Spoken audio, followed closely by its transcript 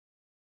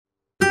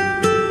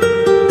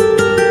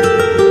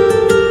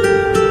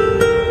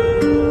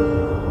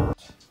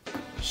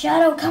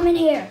Joe, come in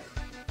here.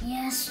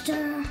 Yes,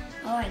 sir.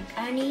 Alright,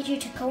 I need you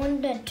to go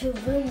into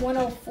room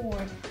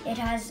 104. It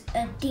has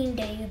a theme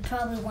that you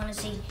probably want to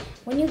see.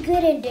 When you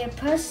get in there,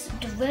 press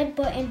the red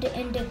button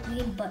and the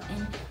green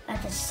button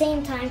at the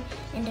same time,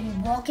 and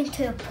then walk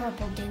into the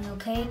purple thing,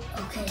 okay?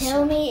 Okay,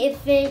 Tell me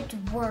if it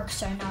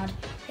works or not.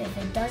 If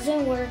it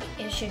doesn't work,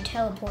 it should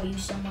teleport you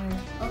somewhere.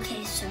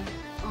 Okay, sir.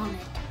 On it.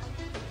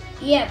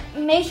 Yeah,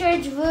 make sure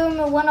it's room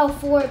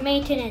 104,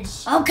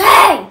 maintenance.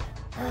 Okay!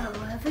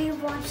 Whatever you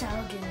want,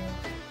 I'll do.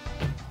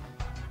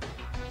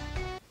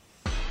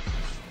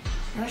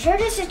 I'm sure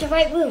this is the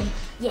right room.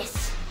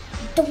 Yes.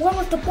 The one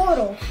with the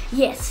portal.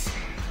 Yes.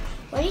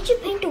 Why did you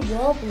paint the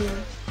wall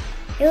blue?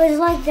 It was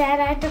like that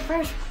at the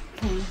first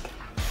paint.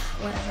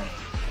 Whatever.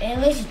 At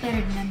least it's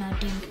better than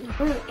nothing.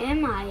 Where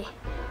am I?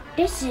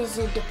 This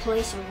isn't the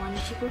place I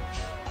wanted to go.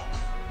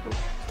 Is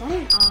that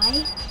an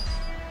eye?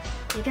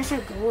 I guess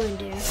I'll go in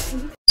there.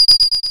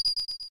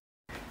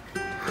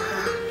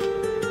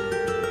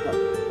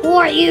 Who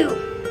are you?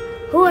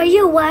 Who are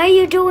you? What are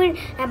you doing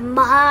at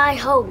my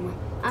home?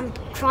 I'm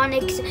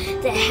Tronics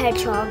the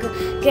Hedgehog,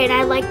 and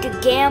I like to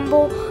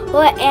gamble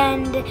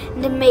and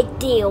to make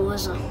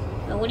deals.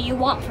 What do you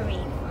want from me?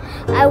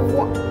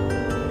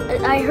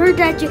 I heard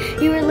that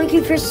you were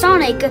looking for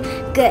Sonic,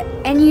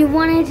 and you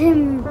wanted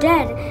him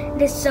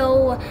dead.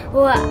 So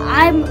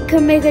I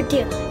could make a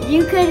deal.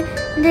 You could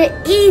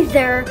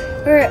either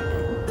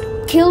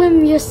kill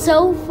him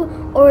yourself,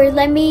 or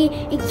let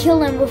me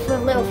kill him with a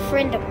little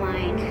friend of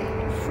mine.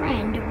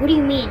 Friend? What do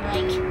you mean?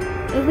 Like,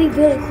 it'd be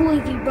really cool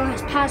if you brought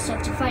his past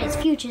self to fight his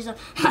future self.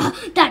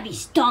 That'd be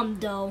dumb,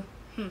 though.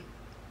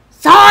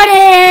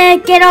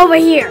 Sonic, get over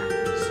here!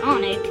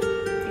 Sonic?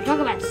 You're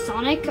talking about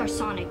Sonic or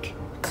Sonic?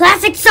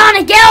 Classic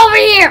Sonic, get over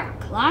here!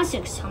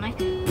 Classic Sonic?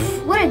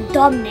 Pfft, what a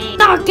dumb name.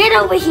 No, get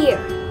over here!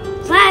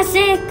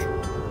 Classic!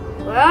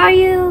 Where are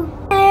you?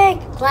 Hey,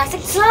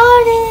 Classic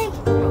Sonic!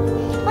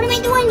 What am I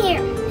doing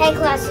here? Hey,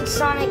 Classic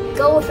Sonic,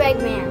 go with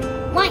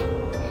Eggman. Why?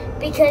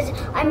 Because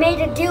I made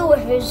a deal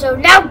with him, so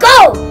now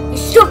go! You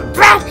stupid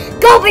brat!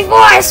 Go before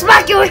I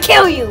smack you and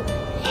kill you!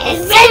 And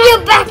send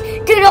you back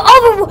to the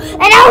overworld,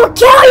 and I will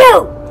kill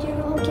you!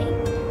 You're okay.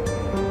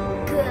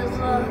 Good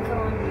luck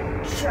on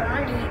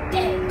Johnny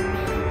Eggman.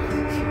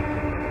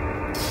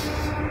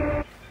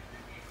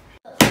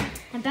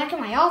 I'm back in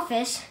my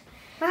office.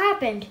 What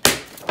happened?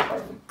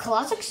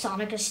 Classic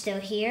Sonic is still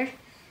here.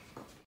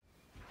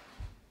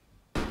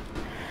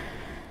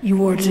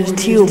 You are just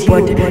healed,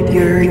 but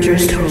you're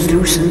just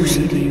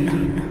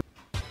hallucinating.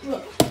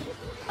 Look,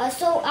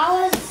 so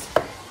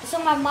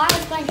my mind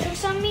is playing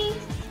tricks on me?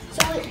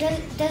 So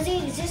does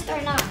he exist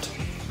or not?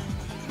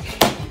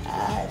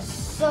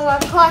 So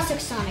Classic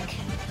Sonic.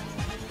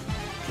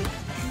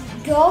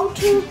 Go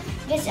to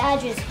this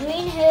address,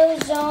 Green Hill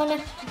Zone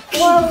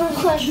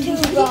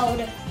 412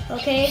 Road,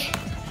 okay?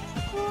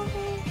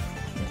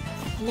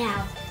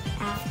 Now,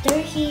 after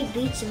he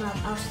beats him up,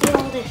 I'll steal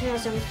all the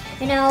heroes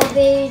and I'll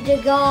be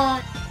the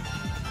god.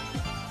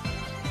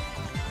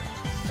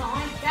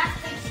 Sonic, that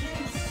makes you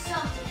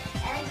insulted.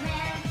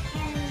 Eggman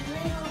and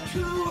little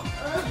two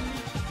of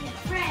your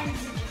friends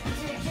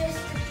just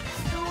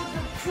stole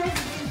the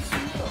president's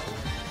meal.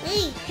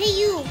 Hey,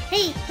 you.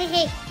 Hey,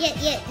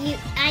 yeah, you.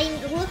 I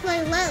look a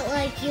lot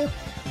like you,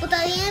 but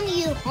I am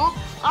you, huh?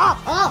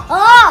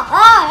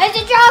 It's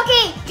a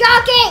jockey!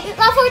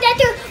 Not for that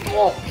dude!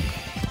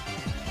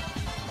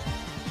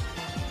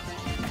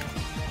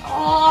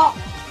 Oh.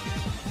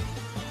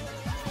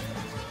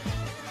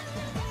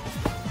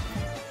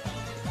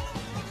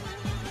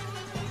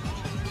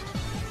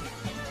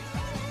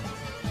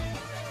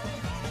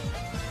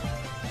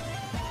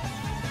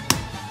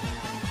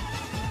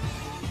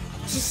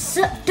 Just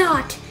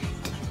thought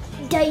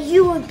that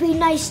you would be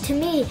nice to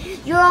me,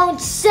 your own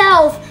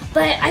self,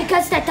 but I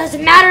guess that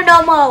doesn't matter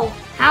no more.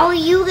 How are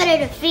you gonna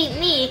defeat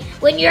me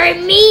when you're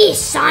me,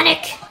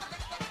 Sonic?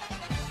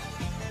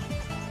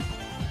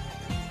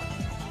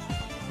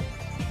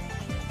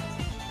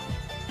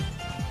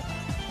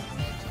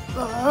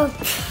 Oh,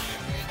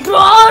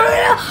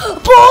 Goldie!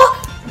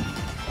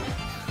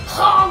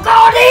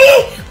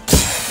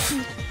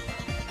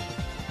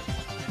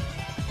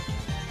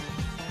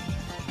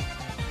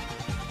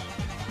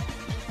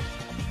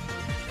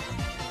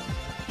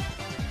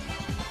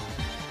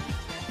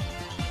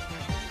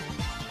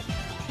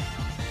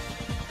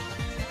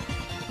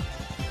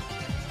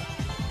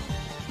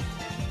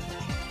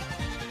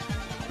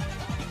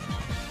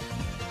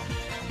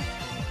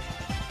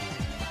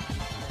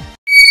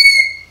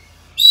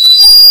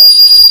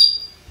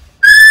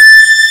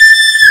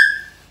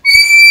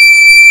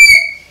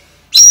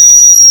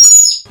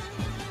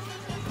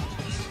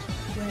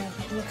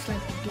 Looks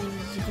like the dude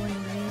is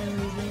going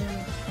really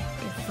well.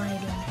 They're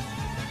fighting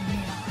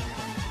now.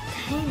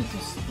 Time to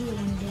steal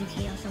one day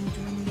chaos on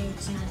one day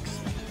it's not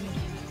expected.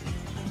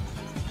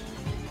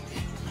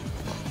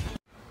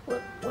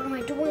 What am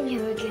I doing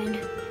here again?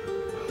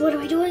 What am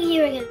I doing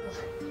here again?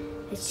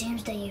 It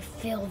seems that you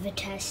failed the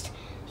test.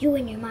 You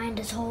in your mind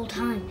this whole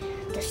time.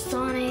 The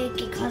Sonic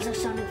and Classic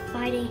Sonic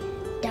fighting,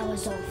 that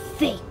was all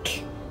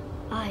fake.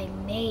 I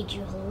made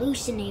you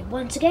hallucinate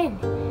once again.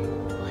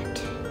 But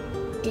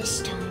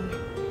this time,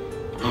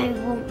 I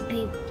won't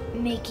be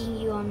making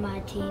you on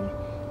my team.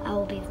 I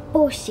will be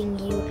forcing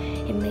you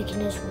and making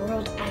this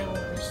world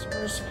ours.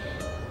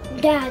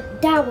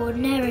 That will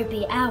never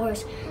be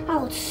ours. I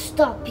will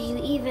stop you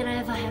even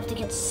if I have to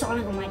get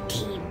Sonic on my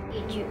team.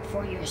 Eat you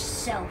for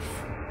yourself.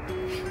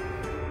 I'm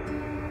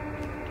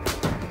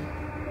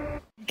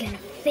gonna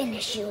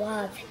finish you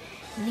off.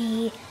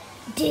 Me,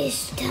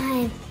 this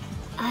time,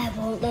 I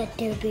won't let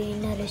there be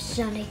another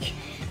Sonic.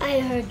 I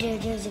heard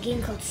there's a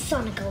game called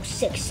Sonic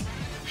 06.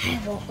 I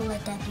won't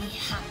let that be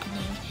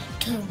happening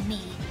to me.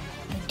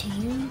 But to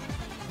you,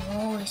 it will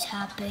always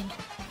happen.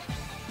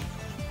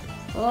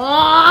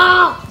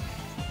 Oh!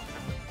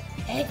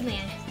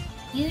 Eggman,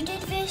 you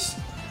did this?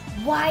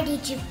 Why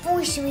did you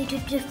force me to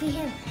defeat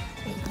him?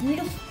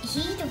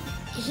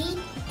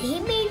 He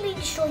made me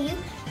destroy you?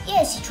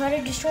 Yes, he tried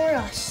to destroy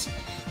us.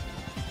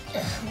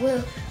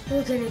 We're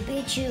gonna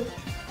beat you.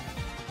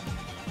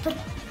 But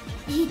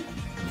he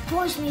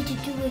forced me to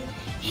do it.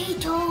 He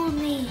told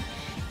me.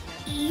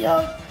 He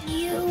looked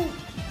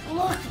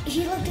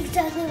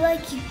exactly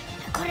like you.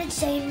 I couldn't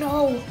say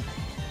no.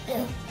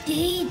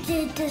 He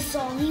did this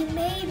all. He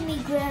made me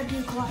grab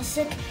you,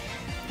 Classic.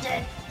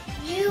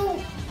 You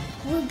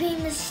were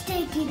being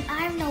mistaken.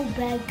 I'm no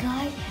bad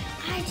guy.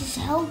 I just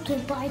helped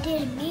him, but I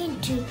didn't mean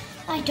to.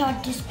 I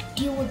thought this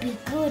deal would be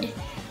good.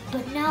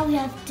 But now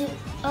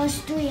us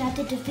three have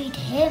to defeat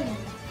him.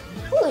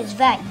 Who is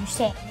that, you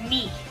say?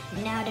 Me.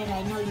 Now that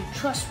I know you're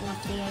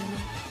trustworthy,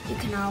 you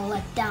can all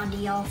let down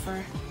the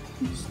offer.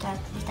 Is that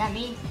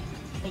me?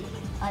 Wait,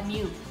 I'm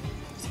you.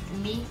 Is it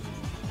me?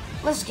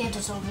 Let's get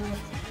this over with.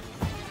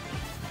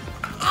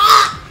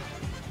 Ah!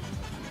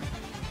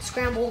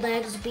 Scrambled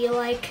eggs be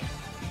like.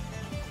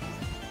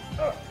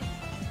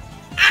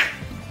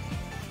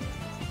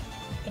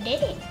 I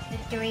did it.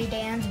 Victory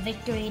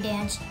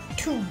dance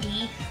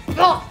 2D.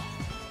 Oh!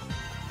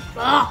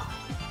 Oh!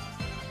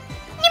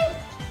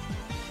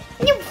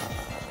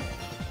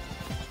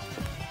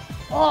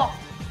 Oh!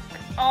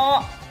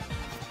 Oh!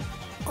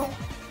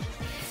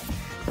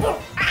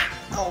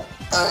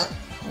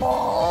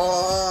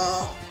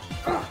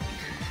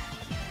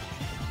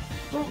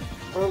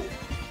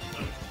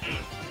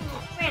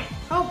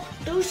 Help!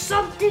 Do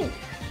something!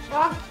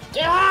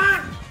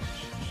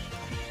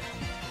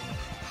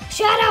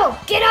 Shadow,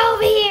 get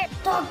over here!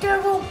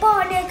 Dr.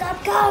 Robotnik, I'm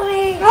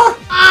coming!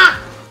 I'm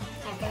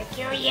gonna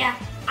kill you!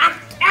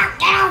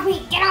 Get off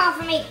me! Get off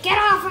of me! Get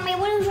off of me!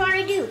 What are you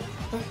trying to do?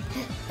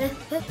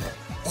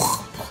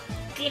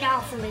 Get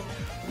off of me!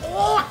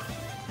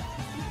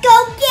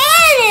 Go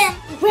get him!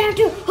 Round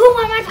two! Who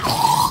am I?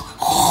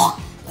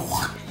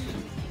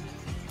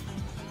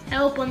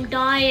 Help! I'm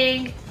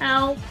dying!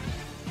 Help!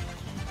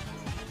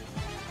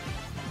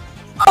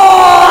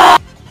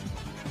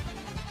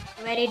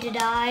 Ready to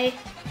die?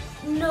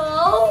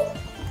 No!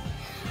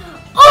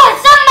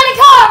 Oh, somebody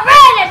call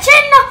Red and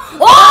Chinno!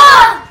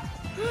 Oh!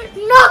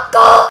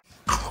 Knuckle!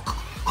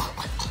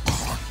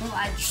 Oh,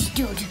 I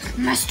stood,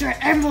 Master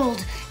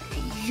Emerald.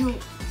 You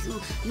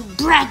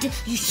brat,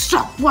 you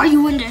suck. Why are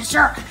you in this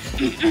earth?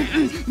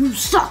 You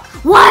suck.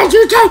 Why did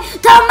you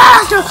take the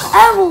Master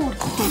Emerald?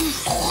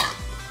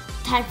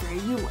 Time for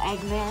you,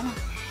 Eggman.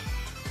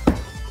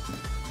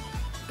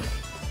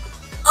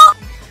 Oh!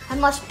 I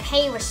must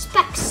pay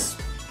respects.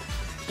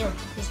 Here,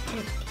 he's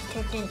 $10.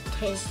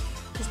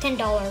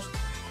 I'm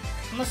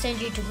gonna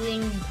send you to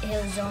Green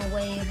Hill Zone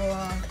where you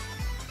belong.